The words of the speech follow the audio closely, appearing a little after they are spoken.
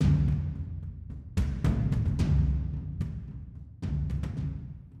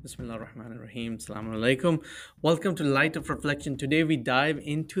Bismillah ar-Rahman ar-Rahim. Assalamu alaikum. Welcome to Light of Reflection. Today we dive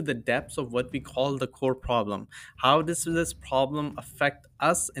into the depths of what we call the core problem. How does this problem affect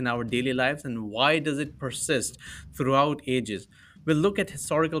us in our daily lives and why does it persist throughout ages? We'll look at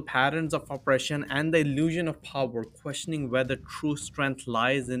historical patterns of oppression and the illusion of power, questioning whether true strength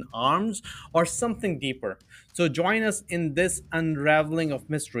lies in arms or something deeper. So join us in this unraveling of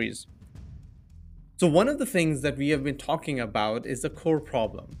mysteries. So, one of the things that we have been talking about is the core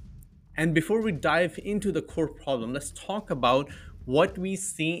problem. And before we dive into the core problem, let's talk about what we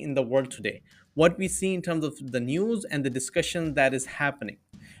see in the world today, what we see in terms of the news and the discussion that is happening.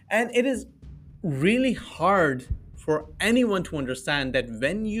 And it is really hard for anyone to understand that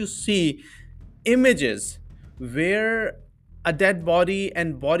when you see images where a dead body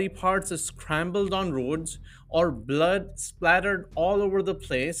and body parts are scrambled on roads, or blood splattered all over the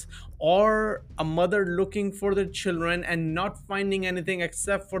place, or a mother looking for their children and not finding anything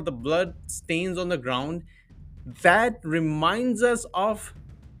except for the blood stains on the ground, that reminds us of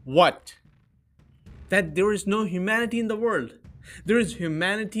what? That there is no humanity in the world. There is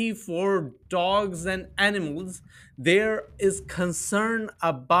humanity for dogs and animals. There is concern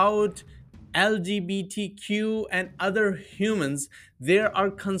about LGBTQ and other humans. There are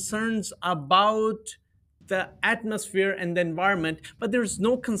concerns about the atmosphere and the environment, but there's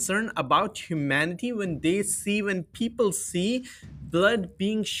no concern about humanity when people see blood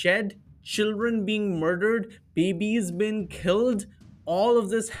being shed, children being murdered, babies being killed, all of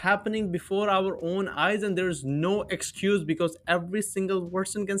this happening before our own eyes, and there's no excuse because every single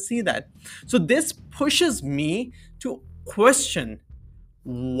person can see that. So this pushes me to question,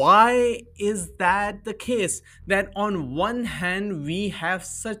 why is that the case, that on one hand we have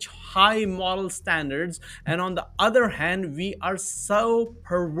such high moral standards and on the other hand we are so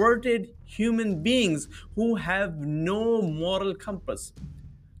perverted human beings who have no moral compass?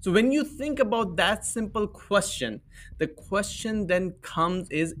 So when you think about that simple question, the question then comes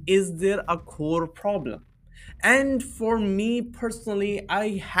is there a core problem? And for me personally, I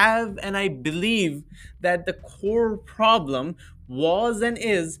have and I believe that the core problem was and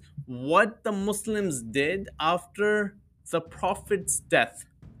is what the Muslims did after the Prophet's death.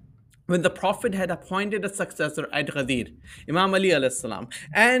 When the Prophet had appointed a successor at Ghadir, Imam Ali alayhi salam,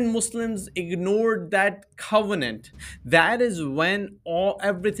 and Muslims ignored that covenant, that is when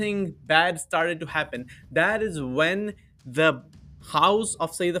everything bad started to happen. That is when the house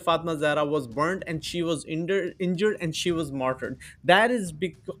of Sayyidah Fatima Zahra was burned and she was injured and she was martyred. That is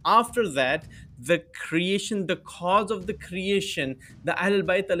after that, the creation, the cause of the creation, the Ahlul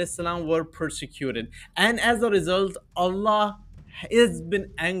Bayt alayhi salam were persecuted. And as a result, Allah has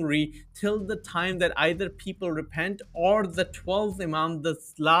been angry till the time that either people repent or the 12th Imam, the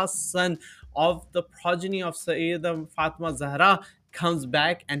last son of the progeny of Sayyidah Fatima Zahra, comes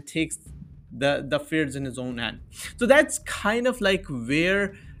back and takes the affairs in his own hand. So that's kind of like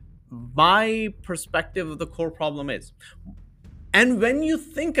where my perspective of the core problem is. And when you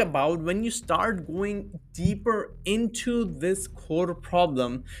think about, when you start going deeper into this core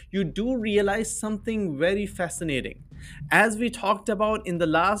problem, you do realize something very fascinating. As we talked about in the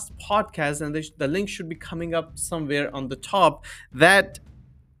last podcast, and the link should be coming up somewhere on the top, that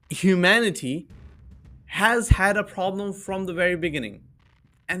humanity has had a problem from the very beginning.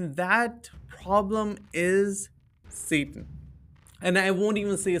 And that problem is Satan. And I won't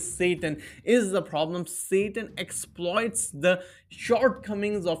even say Satan is the problem. Satan exploits the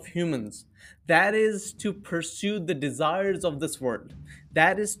shortcomings of humans. That is to pursue the desires of this world.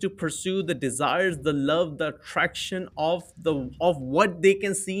 That is to pursue the desires, the love, the attraction of what they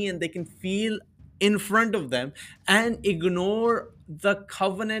can see and they can feel in front of them, and ignore the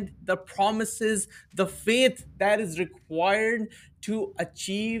covenant, the promises, the faith that is required to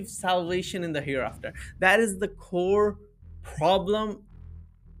achieve salvation in the hereafter. That is the core problem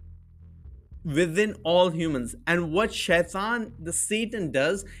within all humans. And what shaitan, the Satan,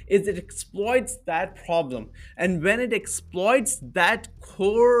 does is it exploits that problem. And when it exploits that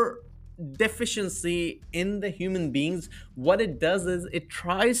core deficiency in the human beings, what it does is it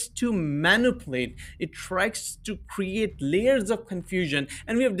tries to manipulate, it tries to create layers of confusion.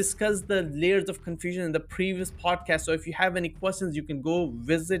 And we have discussed the layers of confusion in the previous podcast, so if you have any questions, you can go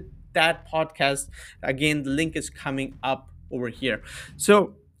visit that podcast. Again, the link is coming up over here.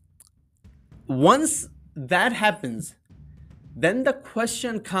 So once that happens, then the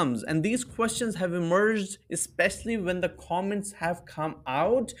question comes, and these questions have emerged especially when the comments have come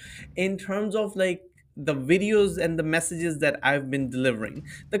out in terms of like the videos and the messages that I've been delivering.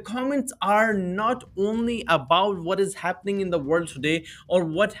 The comments are not only about what is happening in the world today or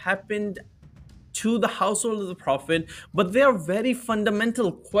what happened to the household of the Prophet, but they are very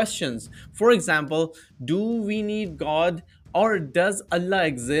fundamental questions. For example, do we need God, or does Allah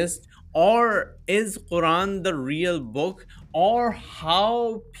exist, or is Quran the real book, or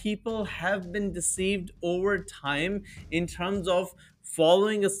how people have been deceived over time in terms of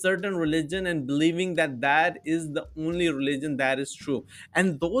following a certain religion and believing that that is the only religion that is true.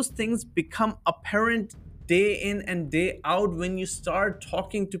 And those things become apparent day in and day out when you start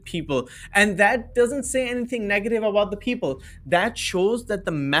talking to people. And that doesn't say anything negative about the people. That shows that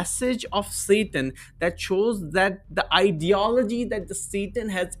the message of Satan, that shows that the ideology that the Satan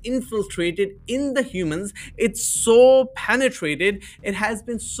has infiltrated in the humans, it's so penetrated, it has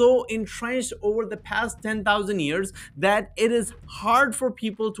been so entrenched over the past 10,000 years that it is hard for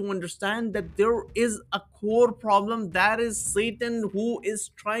people to understand that there is a core problem, that is Satan, who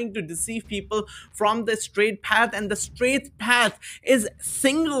is trying to deceive people from the straight path. And the straight path is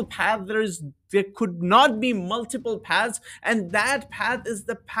single path. There could not be multiple paths, and that path is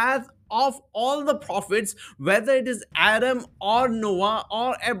the path of all the prophets, whether it is Adam or Noah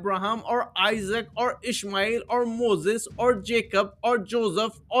or Abraham or Isaac or Ishmael or Moses or Jacob or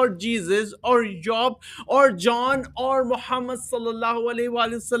Joseph or Jesus or Job or John or Muhammad sallallahu alaihi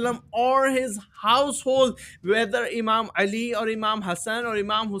wasallam or his household, whether Imam Ali or Imam Hassan or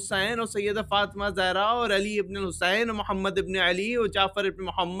Imam Hussain or Sayyida Fatima Zahra or Ali ibn Hussain or Muhammad ibn Ali or Jafar ibn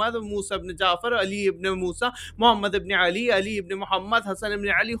Muhammad or Musa ibn Jafar, Ali ibn Musa, Muhammad ibn Ali, Ali ibn Muhammad, Hassan ibn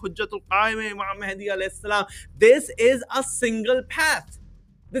Ali, Hujjatul Qaim, Imam Mahdi alayhi salam. This is a single path.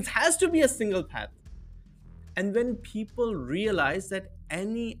 This has to be a single path. And when people realize that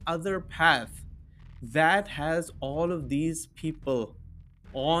any other path that has all of these people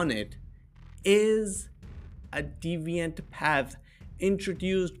on it is a deviant path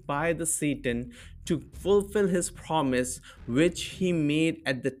introduced by the Satan to fulfill his promise which he made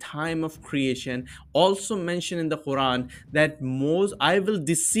at the time of creation, also mentioned in the Quran that most I will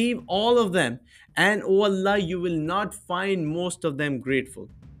deceive all of them, and O Allah, you will not find most of them grateful.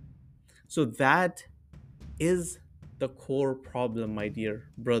 So that is the core problem, my dear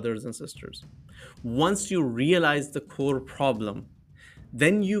brothers and sisters. Once you realize the core problem,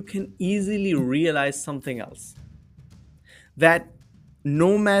 then you can easily realize something else, that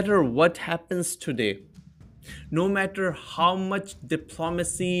no matter what happens today, no matter how much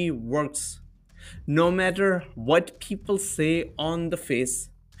diplomacy works, no matter what people say on the face,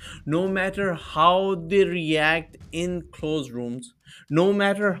 no matter how they react in closed rooms, no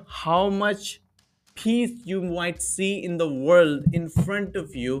matter how much peace you might see in the world in front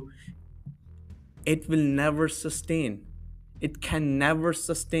of you, it will never sustain. It can never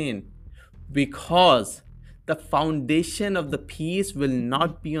sustain, because the foundation of the peace will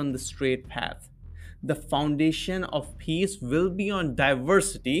not be on the straight path. The foundation of peace will be on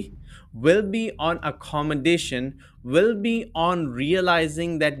diversity, will be on accommodation, will be on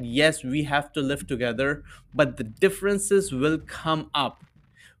realizing that yes, we have to live together, but the differences will come up,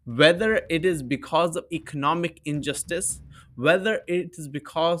 whether it is because of economic injustice, whether it is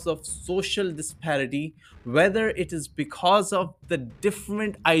because of social disparity, whether it is because of the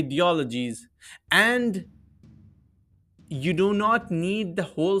different ideologies. And you do not need the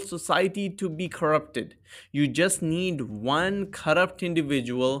whole society to be corrupted. You just need one corrupt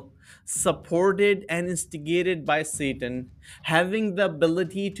individual, supported and instigated by Satan, having the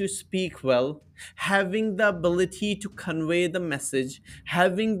ability to speak well, having the ability to convey the message,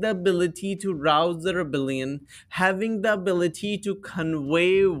 having the ability to rouse the rebellion, having the ability to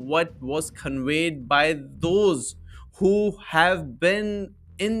convey what was conveyed by those who have been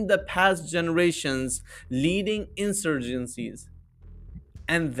in the past generations leading insurgencies.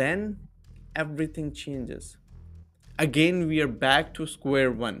 And then everything changes. Again, we are back to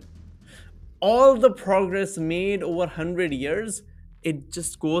square one. All the progress made over 100 years, it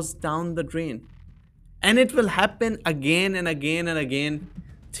just goes down the drain. And it will happen again and again and again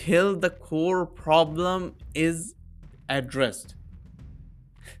till the core problem is addressed,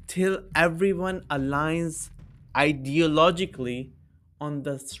 till everyone aligns ideologically on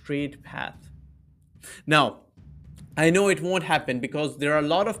the straight path. Now, I know it won't happen because there are a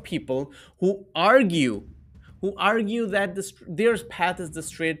lot of people who argue that their path is the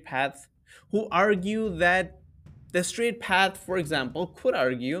straight path, who argue that the straight path, for example, could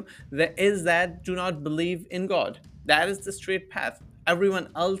argue that is that do not believe in God. That is the straight path. Everyone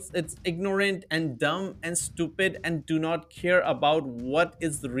else, it's ignorant and dumb and stupid and do not care about what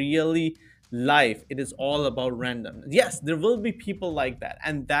is really life. It is all about randomness. Yes, there will be people like that,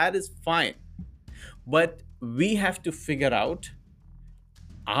 and that is fine. But we have to figure out,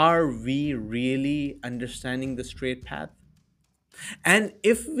 are we really understanding the straight path? And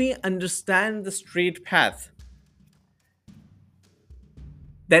if we understand the straight path,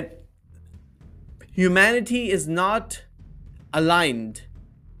 that humanity is not aligned,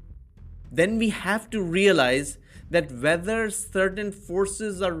 then we have to realize that whether certain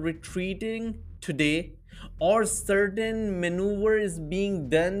forces are retreating today or certain maneuver is being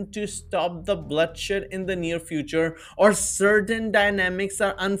done to stop the bloodshed in the near future, or certain dynamics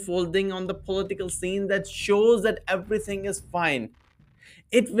are unfolding on the political scene that shows that everything is fine,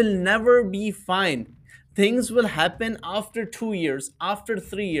 it will never be fine. Things will happen after 2 years, after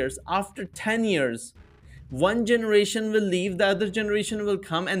 3 years, after 10 years. One generation will leave, the other generation will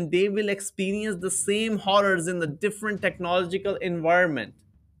come, and they will experience the same horrors in the different technological environment.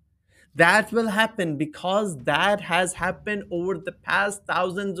 That will happen because that has happened over the past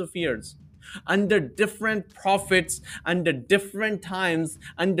thousands of years. Under different prophets, under different times,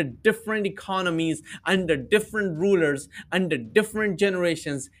 under different economies, under different rulers, under different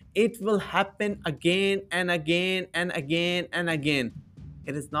generations, it will happen again and again and again and again.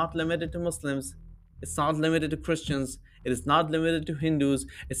 It is not limited to Muslims. It's not limited to Christians. It is not limited to Hindus.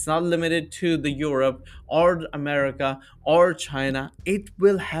 It's not limited to the Europe or America or China. It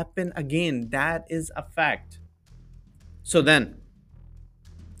will happen again. That is a fact. So then,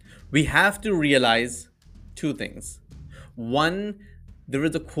 we have to realize two things. One, there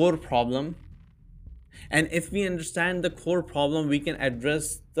is a core problem. And if we understand the core problem, we can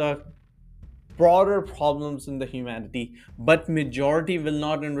address the broader problems in the humanity. But majority will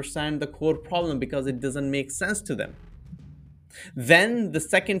not understand the core problem because it doesn't make sense to them. Then the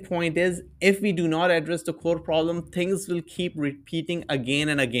second point is, if we do not address the core problem, things will keep repeating again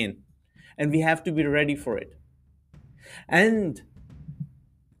and again. And we have to be ready for it. And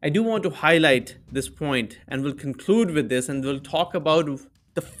I do want to highlight this point, and we'll conclude with this, and we'll talk about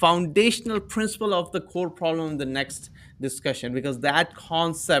the foundational principle of the core problem in the next discussion, because that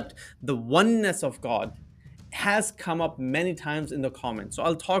concept, the oneness of God, has come up many times in the comments. So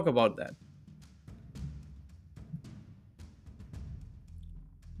I'll talk about that.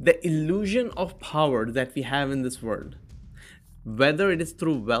 The illusion of power that we have in this world, whether it is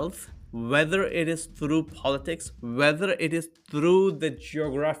through wealth, whether it is through politics, whether it is through the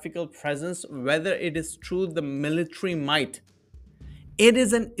geographical presence, whether it is through the military might, it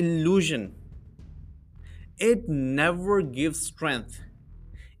is an illusion. It never gives strength.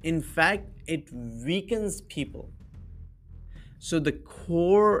 In fact, it weakens people. So the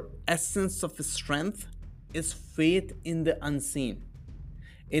core essence of strength is faith in the unseen.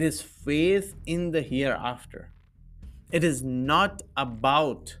 It is faith in the hereafter. It is not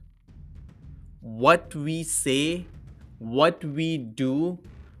about what we say, what we do,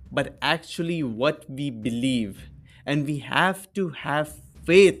 but actually what we believe. And we have to have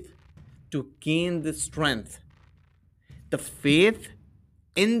faith to gain the strength. The faith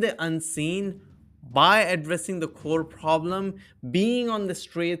in the unseen, by addressing the core problem, being on the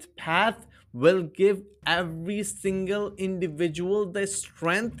straight path, will give every single individual the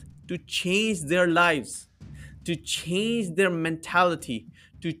strength to change their lives, to change their mentality,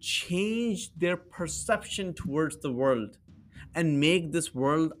 to change their perception towards the world, and make this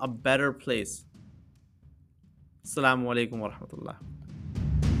world a better place. Assalamu alaikum wa rahmatullah.